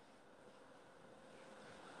it.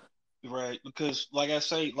 Right? Because like I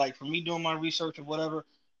say, like for me doing my research or whatever,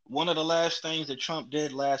 one of the last things that Trump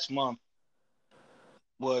did last month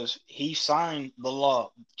was he signed the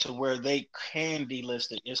law to where they can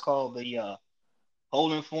delist it. It's called the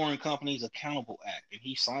Holding Foreign Companies Accountable Act, and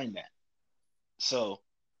he signed that. So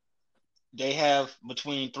they have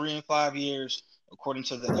between 3 and 5 years, according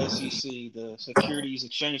to the SEC, the Securities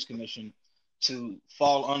Exchange Commission, to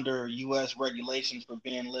fall under U.S. regulations for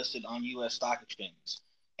being listed on U.S. stock exchanges.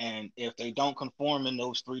 And if they don't conform in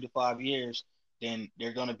those 3 to 5 years, then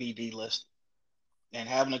they're going to be delisted. And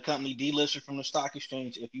having a company delisted from the stock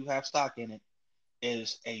exchange, if you have stock in it,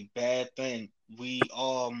 is a bad thing. We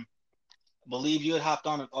believe you had hopped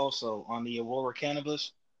on it also on the Aurora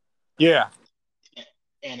Cannabis, Yeah,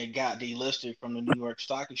 and it got delisted from the New York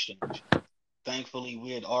Stock Exchange. Thankfully,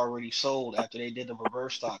 we had already sold after they did the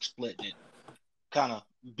reverse stock split. And it kind of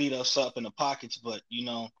beat us up in the pockets, but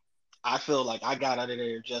I feel like I got out of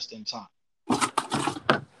there just in time.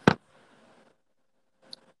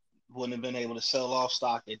 Wouldn't have been able to sell off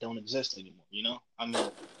stock that don't exist anymore. I mean,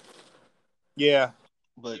 yeah.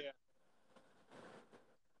 but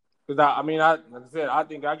Because I mean, like I said, I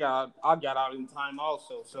think I got out in time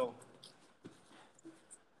also. So,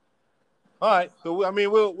 all right. So I mean,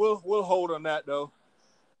 we'll hold on that though.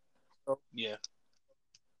 So, yeah,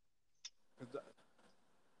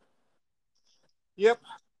 yep.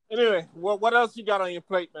 Anyway, what else you got on your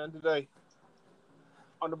plate, man, today?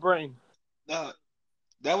 On the brain? Uh,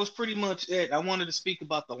 that was pretty much it. I wanted to speak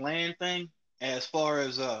about the land thing as far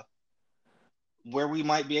as where we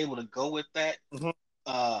might be able to go with that. Mhm.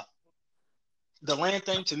 Uh, the land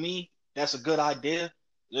thing to me, that's a good idea.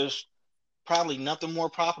 There's probably nothing more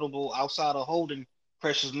profitable outside of holding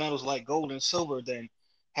precious metals like gold and silver than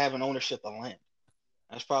having ownership of land.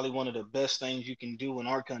 That's probably one of the best things you can do in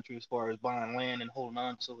our country as far as buying land and holding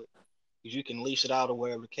on to it, because you can lease it out or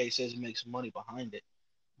whatever the case is and make some money behind it.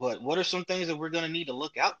 But what are some things that we're going to need to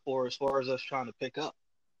look out for as far as us trying to pick up?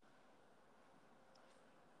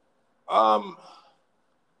 Um,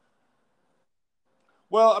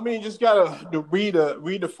 well, I mean, you just gotta read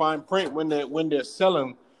the fine print when they're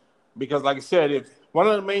selling, because, like I said, if one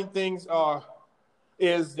of the main things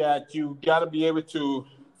is that you got to be able to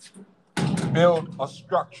build a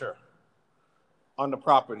structure on the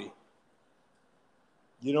property.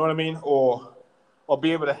 You know what I mean? Or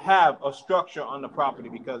be able to have a structure on the property,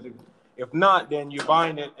 because if not, then you're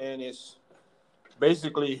buying it and it's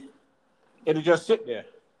basically it'll just sit there.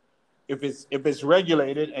 If it's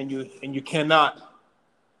regulated and you cannot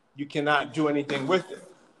do anything with it.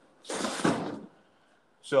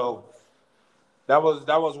 So that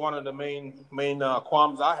was one of the main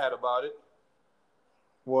qualms I had about it,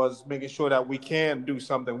 was making sure that we can do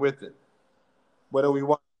something with it, whether we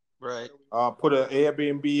want Right. put an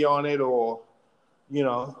Airbnb on it, or you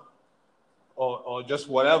know, or just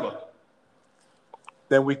whatever.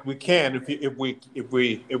 Then we can, if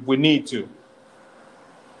we need to.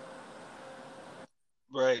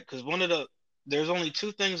 Right. Because there's only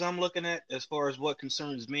two things I'm looking at as far as what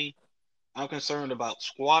concerns me. I'm concerned about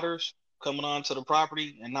squatters coming onto the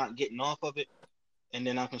property and not getting off of it. And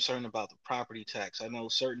then I'm concerned about the property tax. I know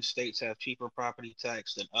certain states have cheaper property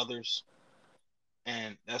tax than others.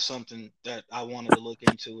 And that's something that I wanted to look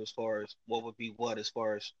into as far as what would be what, as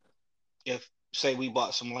far as if, say, we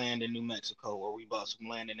bought some land in New Mexico or we bought some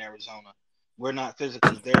land in Arizona. We're not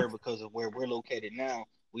physically there because of where we're located now.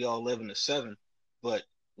 We all live in the seven. But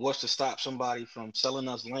what's to stop somebody from selling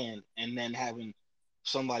us land and then having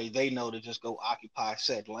somebody they know to just go occupy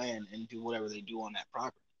said land and do whatever they do on that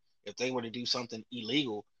property? If they were to do something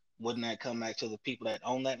illegal, wouldn't that come back to the people that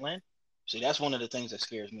own that land? See, that's one of the things that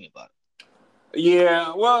scares me about it.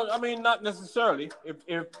 Yeah, well, I mean, not necessarily.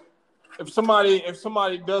 If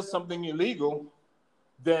somebody does something illegal,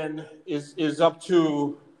 then is up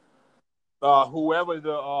to whoever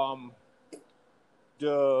the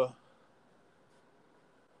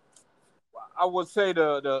I would say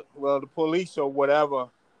the police or whatever,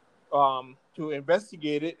 to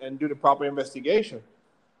investigate it and do the proper investigation.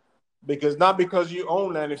 Because not because you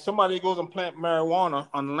own land. If somebody goes and plant marijuana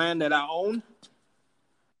on land that I own,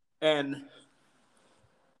 and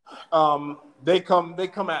they come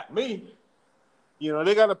at me,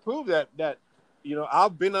 they got to prove that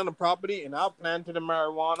I've been on the property and I've planted the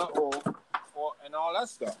marijuana or and all that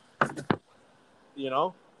stuff. You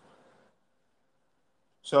know.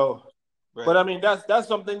 So, but Right. I mean that's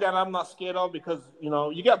something that I'm not scared of, because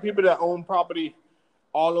you got people that own property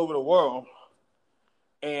all over the world,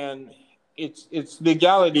 and it's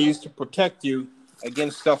legalities to protect you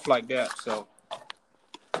against stuff like that. So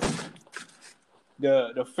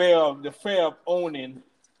the fear of owning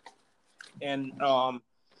and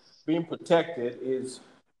being protected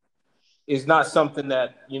is not something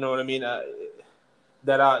that what I mean,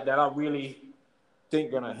 that I really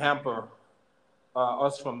think gonna hamper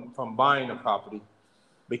us from buying a property,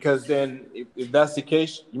 because then if that's the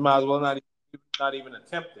case, you might as well not even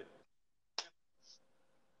attempt it.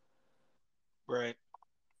 Right.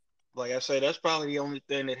 Like I say, that's probably the only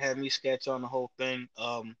thing that had me sketch on the whole thing.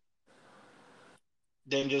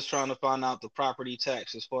 Then just trying to find out the property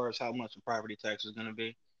tax as far as how much the property tax is going to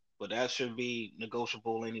be. But that should be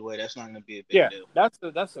negotiable anyway. That's not going to be a big Yeah, deal. that's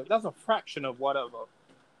a fraction of what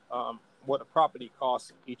a property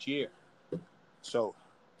costs each year. So,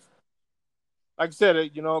 like I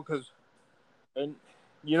said, because and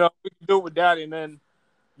we can do it with that, and then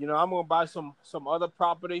I'm gonna buy some other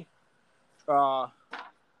property, uh,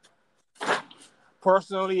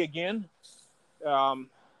 personally again. Um,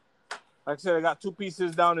 like I said, I got two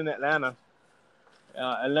pieces down in Atlanta,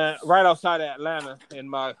 right outside of Atlanta, and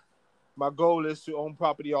my goal is to own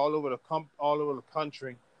property all over the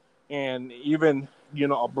country, and even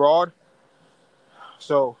abroad.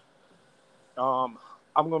 So I'm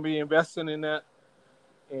gonna be investing in that,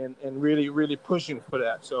 and really really pushing for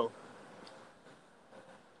that. So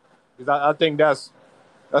because I think that's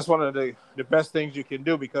one of the best things you can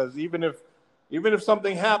do, because even if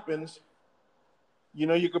something happens,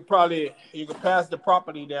 you could pass the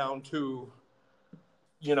property down to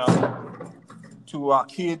you know, to our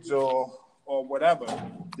kids or whatever,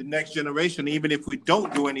 the next generation, even if we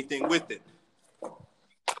don't do anything with it.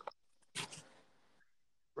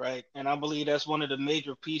 Right. And I believe that's one of the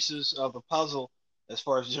major pieces of the puzzle as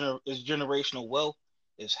far as generational wealth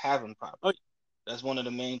is having Oh, property. That's one of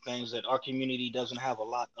the main things that our community doesn't have a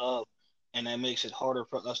lot of, and that makes it harder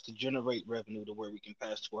for us to generate revenue to where we can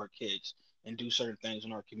pass to our kids and do certain things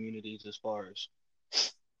in our communities as far as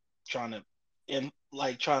trying to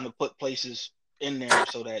trying to put places in there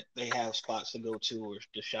so that they have spots to go to or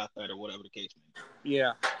to shop at or whatever the case may be.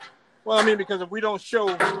 yeah. Well, I mean, because if we don't show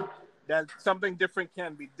that something different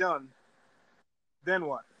can be done, then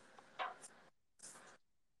what?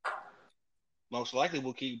 Most likely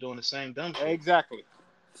we'll keep doing the same dumb shit. Exactly.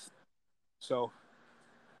 So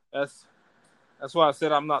that's why I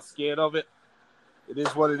said I'm not scared of it. It is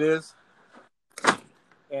what it is.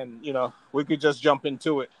 And, you know, we could just jump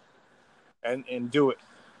into it and do it.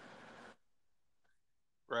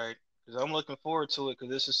 Right. Because I'm looking forward to it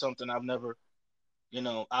because this is something I've never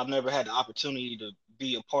had the opportunity to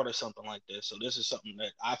be a part of something like this. So this is something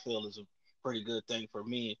that I feel is a pretty good thing for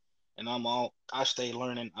me. And I stay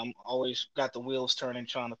learning. I'm always got the wheels turning,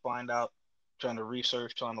 trying to find out, trying to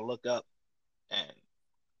research, trying to look up. And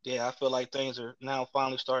yeah, I feel like things are now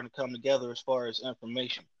finally starting to come together as far as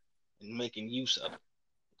information and making use of it.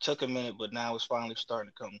 It took a minute, but now it's finally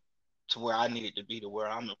starting to come to where I need it to be, to where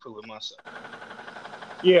I'm improving myself.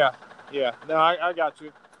 Yeah. Yeah. No, I got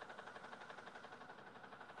you.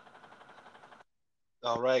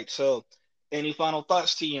 All right. So, any final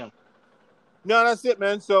thoughts, TM? No, that's it,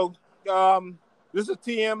 man. So, this is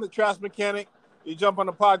TM, the Trash Mechanic. You jump on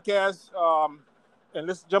the podcast, and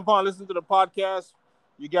listen to the podcast.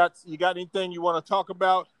 You got anything you want to talk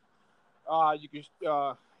about? You can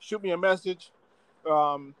shoot me a message.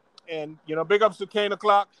 And you know, big ups to Kane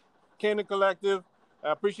O'Clock, Kane Collective.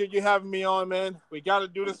 I appreciate you having me on, man. We got to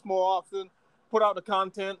do this more often. Put out the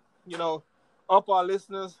content, you know, up our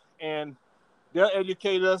listeners, and they'll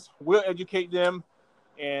educate us. We'll educate them,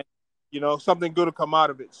 and you know, something good will come out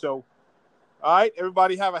of it. So, all right,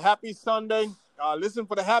 everybody, have a happy Sunday. Listen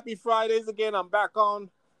for the Happy Fridays again. I'm back on,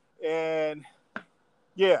 and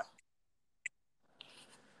yeah.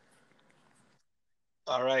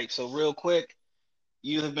 All right. So, real quick,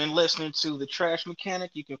 you have been listening to The Trash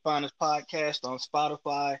Mechanic. You can find this podcast on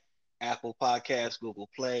Spotify, Apple Podcasts, Google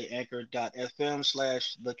Play,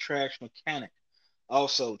 Anchor.fm/The Trash Mechanic.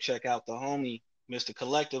 Also, check out the homie, Mr.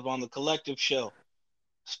 Collective, on The Collective Show.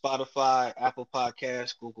 Spotify, Apple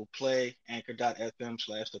Podcasts, Google Play,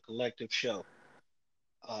 Anchor.fm/The Collective Show.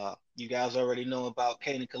 You guys already know about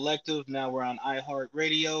Kane Collective. Now we're on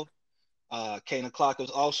iHeartRadio. Kane O'Clock is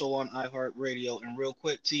also on iHeartRadio. And real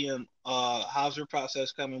quick, TM, how's your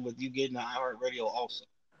process coming with you getting the iHeartRadio also?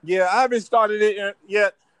 Yeah, I haven't started it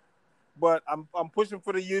yet, but I'm pushing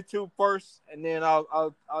for the YouTube first, and then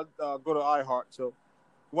I'll go to iHeart. So,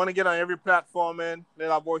 we want to get on every platform, man. Let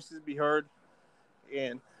our voices be heard,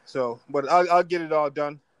 and so, but I'll get it all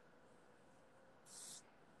done.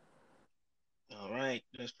 All right,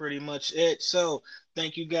 that's pretty much it. So,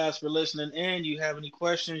 thank you guys for listening in. You have any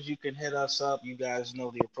questions, you can hit us up. You guys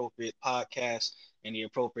know the appropriate podcast and the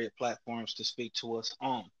appropriate platforms to speak to us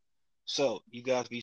on. So, you guys be